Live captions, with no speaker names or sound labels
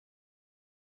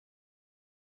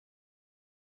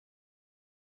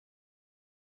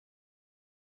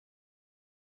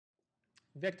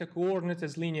vector coordinates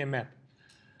as linear map.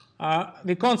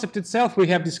 The concept itself, we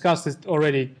have discussed it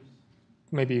already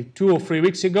maybe 2 or 3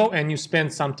 weeks ago, and you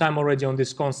spent some time already on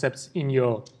these concepts in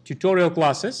your tutorial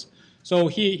classes. So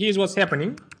here's what's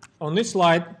happening. On this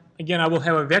slide, again, I will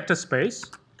have a vector space,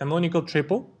 canonical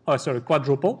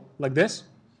quadruple, like this.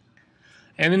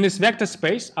 And in this vector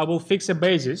space, I will fix a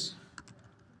basis,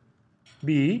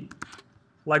 B,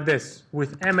 like this,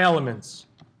 with m elements.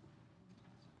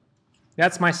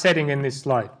 That's my setting in this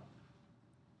slide.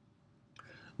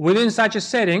 Within such a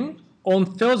setting, on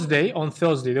Thursday,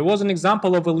 there was an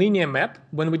example of a linear map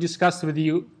when we discussed with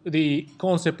you the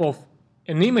concept of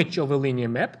an image of a linear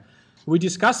map. We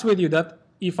discussed with you that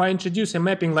if I introduce a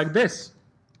mapping like this,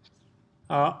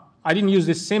 I didn't use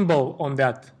this symbol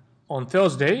on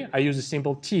Thursday. I used a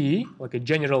symbol T, like a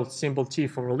general symbol T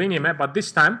for a linear map, but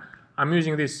this time I'm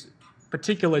using this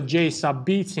particular J sub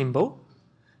B symbol.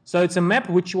 So it's a map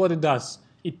which what it does,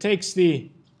 it takes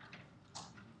the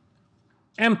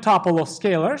m tuple of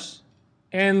scalars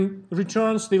and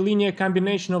returns the linear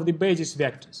combination of the basis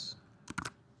vectors.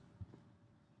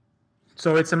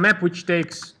 So it's a map which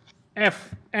takes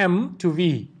Fm to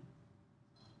V.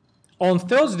 On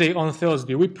Thursday,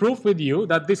 we proved with you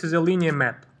that this is a linear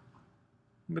map.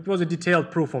 It was a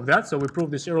detailed proof of that, so we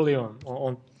proved this early on.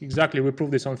 We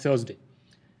proved this on Thursday.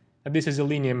 And this is a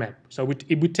linear map. So we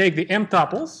take the m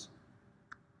tuples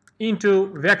into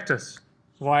vectors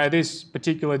via this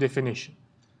particular definition.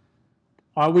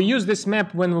 We use this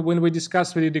map when we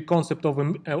discussed with you the concept of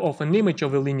an image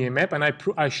of a linear map, and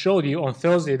I showed you on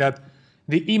Thursday that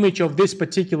the image of this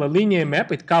particular linear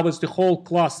map, it covers the whole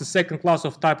class, the second class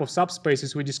of type of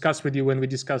subspaces we discussed with you when we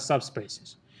discussed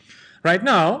subspaces. Right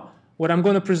now, what I'm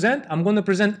going to present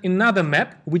another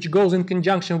map which goes in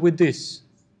conjunction with this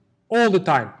all the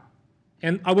time.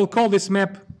 And I will call this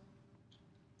map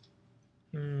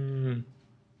I'm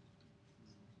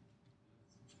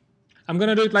going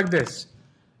to do it like this.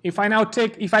 If I go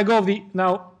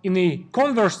in the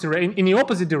converse in the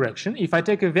opposite direction, if I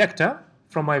take a vector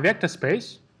from my vector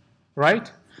space,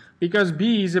 right? Because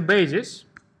B is a basis,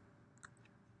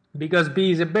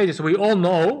 we all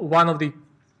know one of the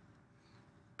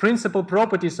principal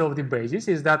properties of the basis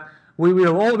is that we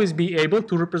will always be able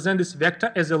to represent this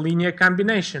vector as a linear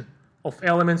combination of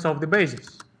elements of the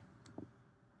basis,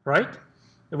 right?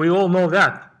 We all know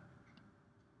that.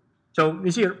 So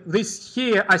you see,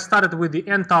 here I started with the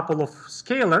n tuple of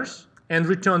scalars and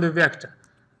returned the vector.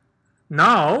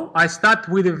 Now I start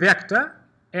with a vector,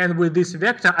 and with this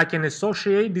vector I can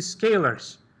associate the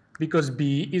scalars because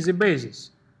B is a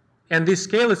basis. And these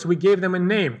scalars, we gave them a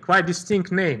name, quite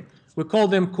distinct name. We call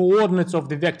them coordinates of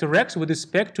the vector x with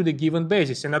respect to the given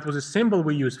basis, and that was a symbol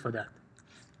we used for that.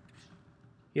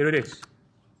 Here it is,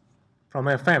 from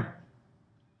FM.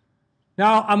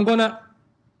 Now I'm going to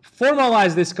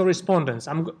formalize this correspondence.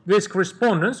 This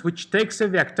correspondence, which takes a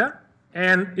vector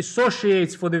and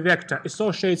associates with the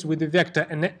vector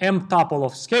an m tuple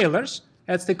of scalars,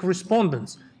 that's the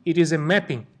correspondence. It is a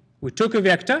mapping. We took a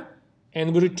vector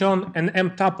and we return an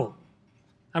m tuple.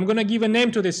 I'm going to give a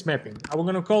name to this mapping. I'm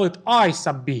going to call it I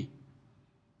sub B.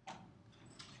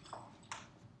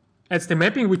 That's the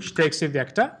mapping which takes a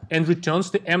vector and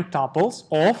returns the m tuples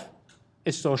of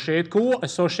associated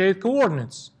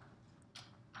coordinates.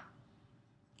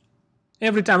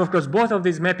 Every time, of course, both of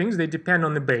these mappings, they depend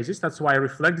on the basis. That's why I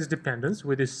reflect this dependence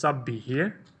with this sub B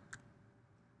here.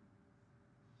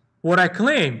 What I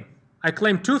claim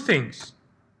two things.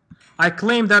 I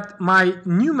claim that my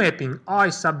new mapping, I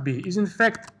sub B, is in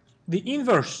fact the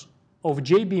inverse of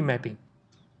JB mapping.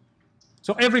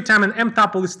 So every time an m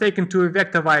tuple is taken to a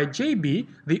vector via JB,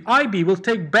 the IB will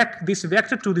take back this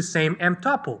vector to the same m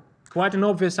tuple. Quite an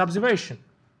obvious observation.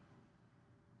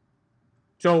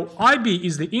 So IB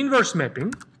is the inverse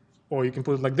mapping, or you can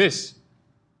put it like this.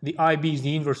 The IB is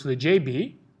the inverse of the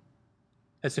JB.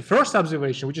 That's the first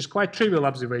observation, which is quite trivial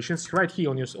observation. It's right here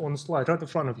on the slide, right in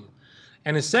front of you.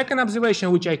 And the second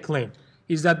observation which I claim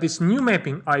is that this new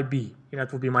mapping IB, and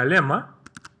that will be my lemma,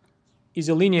 is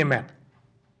a linear map.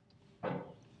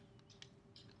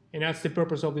 And that's the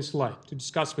purpose of this slide, to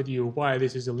discuss with you why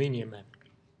this is a linear map.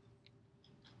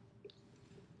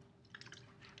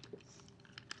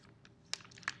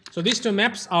 So these two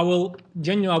maps, I will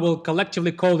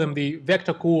collectively call them the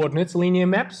vector coordinates linear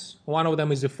maps. One of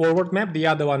them is the forward map, the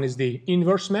other one is the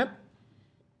inverse map.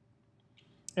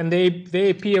 And they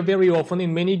appear very often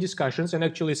in many discussions, and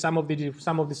actually some of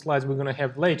the slides we're going to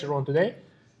have later on today,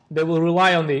 they will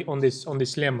rely on this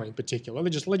lemma in particular.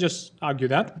 Let's just argue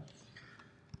that.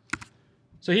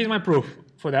 So here's my proof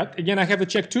for that. Again, I have to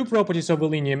check two properties of a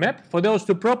linear map. For those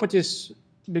two properties,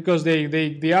 because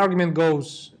the argument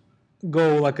goes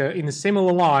go like in a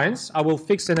similar lines, I will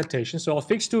fix the notation. So I'll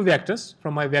fix two vectors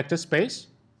from my vector space.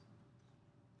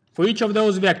 For each of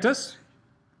those vectors,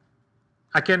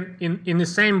 I can, in the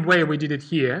same way we did it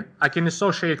here, I can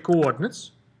associate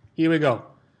coordinates. Here we go.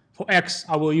 For x,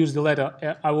 I will use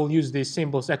the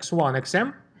symbols x1,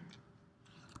 xm.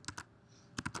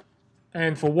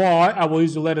 And for y, I will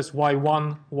use the letters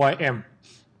y1, ym.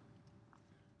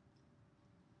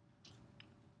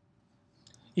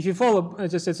 If you follow,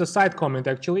 it's a side comment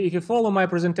actually. If you follow my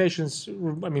presentations,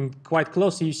 I mean, quite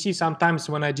closely, you see sometimes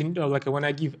when I when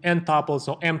I give n tuples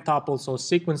or m tuples or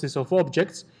sequences of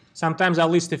objects, sometimes I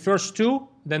list the first two,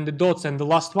 then the dots and the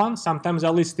last one. Sometimes I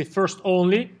list the first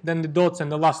only, then the dots and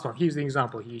the last one. Here's the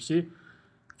example. Here you see,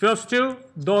 first two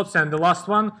dots and the last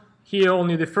one. Here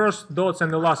only the first dots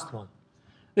and the last one.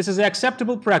 This is an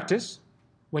acceptable practice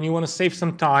when you want to save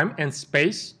some time and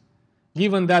space,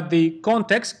 given that the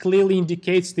context clearly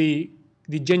indicates the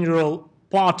general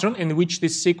pattern in which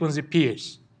this sequence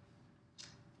appears.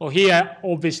 Well, here,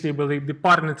 obviously, the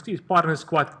pattern is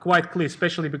quite clear,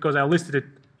 especially because I listed it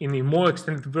in a more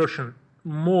extended version,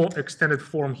 more extended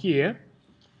form here.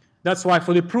 That's why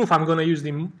for the proof, I'm going to use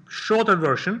the shorter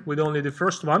version with only the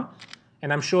first one,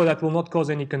 and I'm sure that will not cause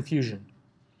any confusion.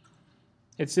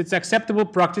 It's acceptable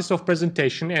practice of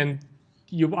presentation, and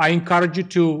I encourage you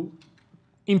to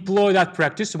employ that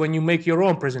practice when you make your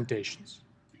own presentations.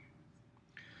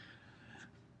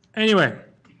 Anyway,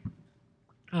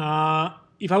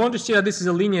 if I want to see that this is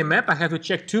a linear map, I have to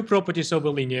check two properties of a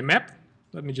linear map.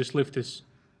 Let me just lift this.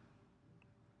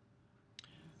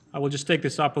 I will just take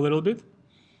this up a little bit.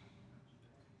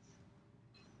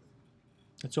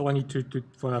 That's all I need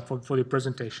for the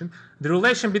presentation. The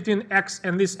relation between x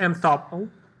and this m tuple,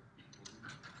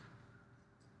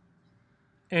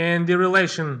 and the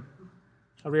relation,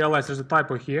 I realize there's a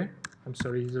typo here. I'm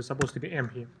sorry, there's supposed to be m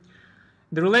here.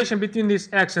 The relation between this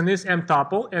x and this m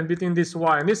tuple, and between this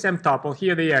y and this m tuple,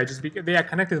 here they are. They are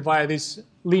connected via this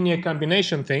linear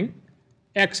combination thing.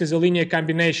 X is a linear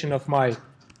combination of my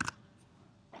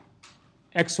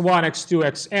x1, x2,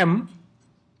 xm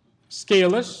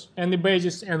scalars and the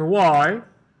basis, and y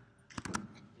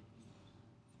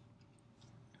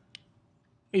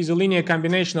is a linear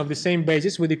combination of the same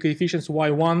basis with the coefficients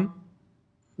y1,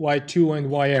 y2,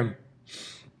 and ym.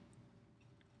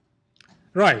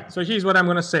 Right, so here's what I'm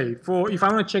going to say. If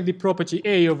I want to check the property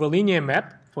A of a linear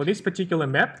map, for this particular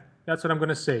map, that's what I'm going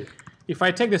to say. If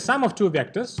I take the sum of two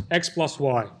vectors, x plus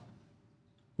y,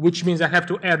 which means I have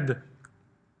to add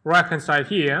right-hand side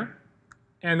here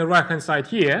and the right-hand side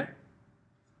here,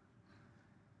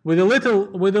 with a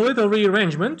little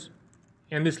rearrangement,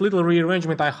 and this little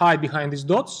rearrangement I hide behind these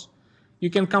dots, you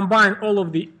can combine all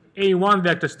of the A1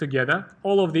 vectors together,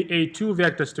 all of the A2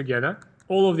 vectors together,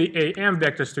 all of the AM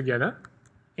vectors together,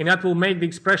 and that will make the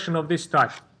expression of this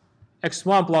type.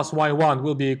 x1 plus y1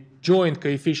 will be a joint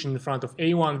coefficient in front of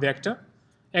A1 vector,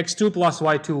 x2 plus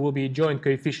y2 will be a joint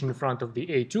coefficient in front of the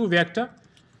A2 vector,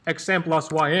 xm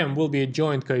plus ym will be a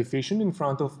joint coefficient in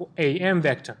front of AM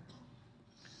vector.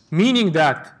 Meaning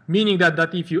that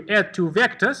if you add two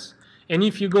vectors, and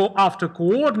if you go after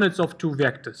coordinates of two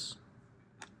vectors,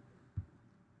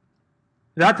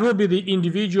 that will be the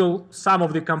individual sum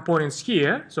of the components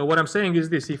here. So what I'm saying is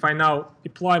this: if I now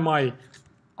apply my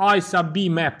I sub b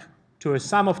map to a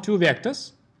sum of two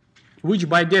vectors, which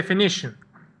by definition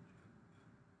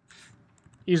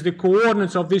is the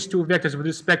coordinates of these two vectors with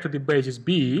respect to the basis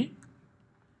b,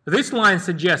 this line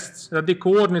suggests that the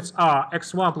coordinates are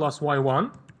x1 plus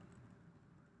y1,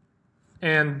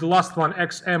 and the last one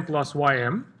xm plus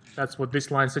ym. That's what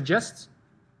this line suggests.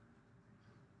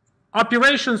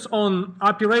 Operations on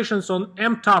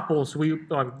m tuples,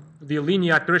 the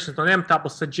linear operations on m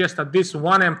tuples suggest that this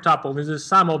one m tuple is the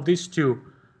sum of these two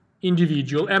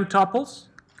individual m tuples,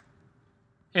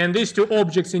 and these two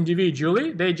objects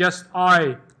individually, they just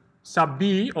I sub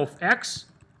b of x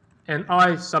and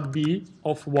I sub b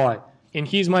of y. And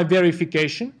here's my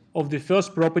verification of the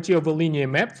first property of a linear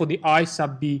map for the I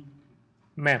sub b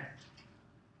map.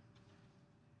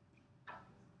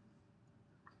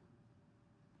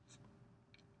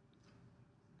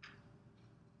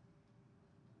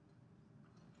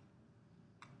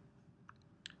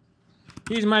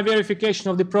 Here's my verification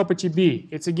of the property B.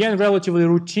 It's again relatively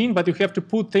routine, but you have to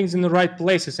put things in the right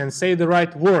places and say the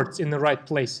right words in the right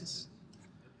places.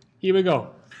 Here we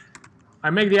go. I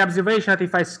make the observation that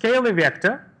if I scale a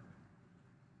vector,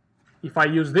 if I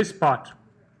use this part,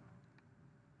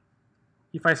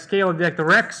 if I scale a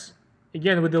vector x,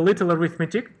 again with a little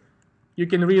arithmetic, you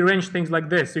can rearrange things like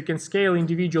this. You can scale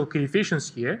individual coefficients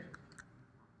here,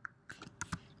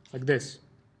 like this.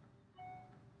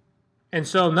 And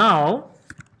so now,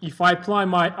 if I apply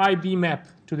my IB map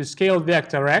to the scaled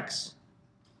vector x,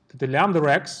 to the lambda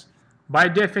x, by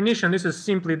definition, this is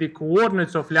simply the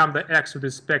coordinates of lambda x with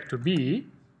respect to B.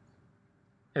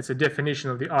 It's a definition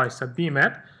of the I sub B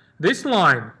map. This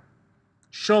line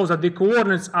shows that the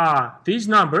coordinates are these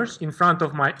numbers in front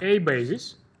of my A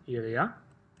basis. Here they are.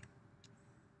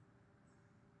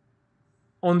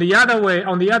 On the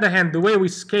other hand, the way we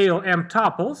scale M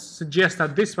tuples suggests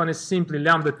that this one is simply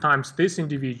lambda times this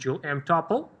individual M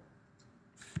tuple,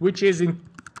 which is in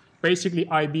basically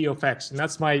IB of x. And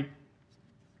that's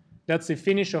the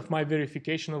finish of my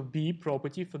verification of B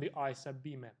property for the I sub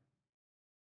B map.